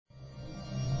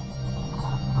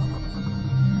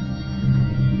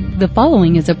The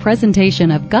following is a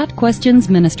presentation of Got Questions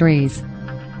Ministries.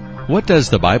 What does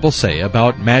the Bible say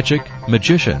about magic,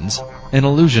 magicians, and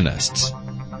illusionists?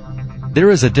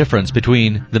 There is a difference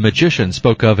between the magician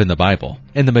spoke of in the Bible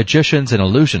and the magicians and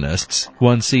illusionists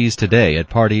one sees today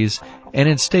at parties and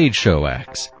in stage show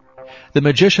acts. The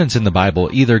magicians in the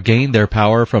Bible either gained their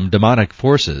power from demonic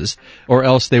forces, or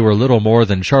else they were little more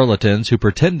than charlatans who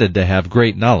pretended to have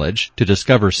great knowledge, to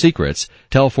discover secrets,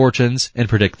 tell fortunes, and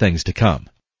predict things to come.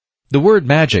 The word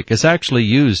magic is actually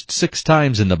used 6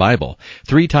 times in the Bible,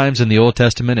 3 times in the Old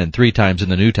Testament and 3 times in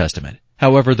the New Testament.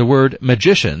 However, the word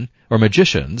magician or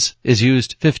magicians is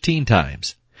used 15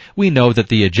 times. We know that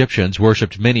the Egyptians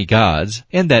worshipped many gods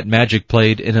and that magic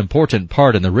played an important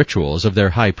part in the rituals of their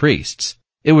high priests.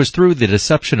 It was through the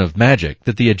deception of magic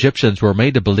that the Egyptians were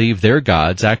made to believe their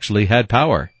gods actually had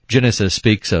power. Genesis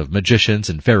speaks of magicians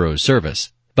in Pharaoh's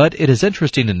service. But it is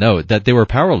interesting to note that they were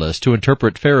powerless to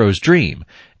interpret Pharaoh's dream,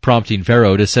 prompting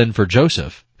Pharaoh to send for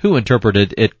Joseph, who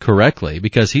interpreted it correctly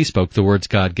because he spoke the words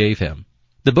God gave him.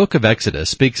 The book of Exodus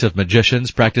speaks of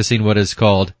magicians practicing what is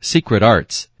called secret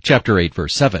arts, chapter 8,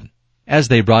 verse 7, as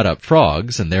they brought up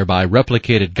frogs and thereby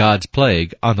replicated God's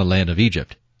plague on the land of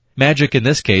Egypt. Magic in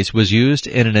this case was used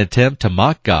in an attempt to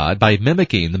mock God by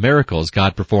mimicking the miracles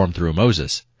God performed through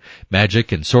Moses.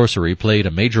 Magic and sorcery played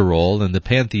a major role in the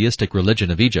pantheistic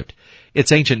religion of Egypt.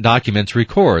 Its ancient documents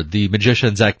record the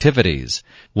magicians' activities,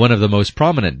 one of the most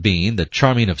prominent being the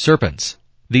charming of serpents.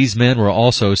 These men were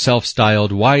also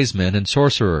self-styled wise men and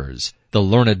sorcerers, the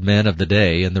learned men of the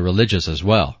day and the religious as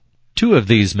well. 2 of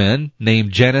these men,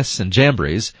 named Jannes and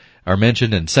Jambres, are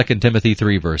mentioned in 2 Timothy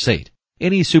 3, verse 8.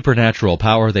 Any supernatural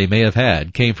power they may have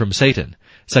had came from Satan,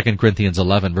 2 Corinthians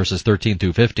 11, verses 13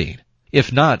 through 15.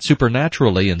 If not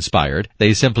supernaturally inspired,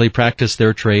 they simply practiced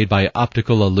their trade by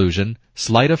optical illusion,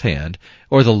 sleight of hand,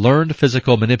 or the learned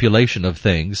physical manipulation of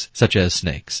things, such as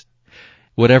snakes.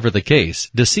 Whatever the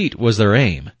case, deceit was their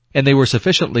aim, and they were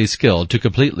sufficiently skilled to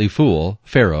completely fool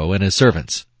Pharaoh and his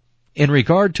servants. In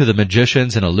regard to the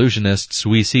magicians and illusionists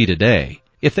we see today,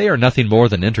 if they are nothing more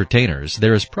than entertainers,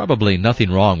 there is probably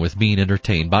nothing wrong with being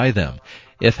entertained by them.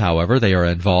 If, however, they are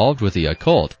involved with the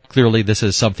occult, clearly this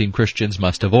is something Christians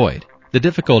must avoid. The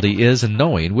difficulty is in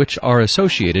knowing which are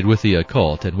associated with the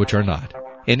occult and which are not.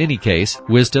 In any case,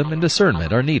 wisdom and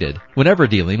discernment are needed whenever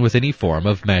dealing with any form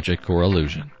of magic or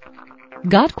illusion.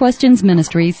 Got Questions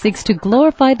Ministries seeks to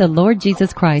glorify the Lord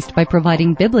Jesus Christ by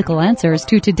providing biblical answers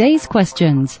to today's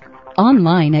questions.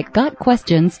 Online at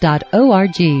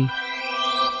gotquestions.org.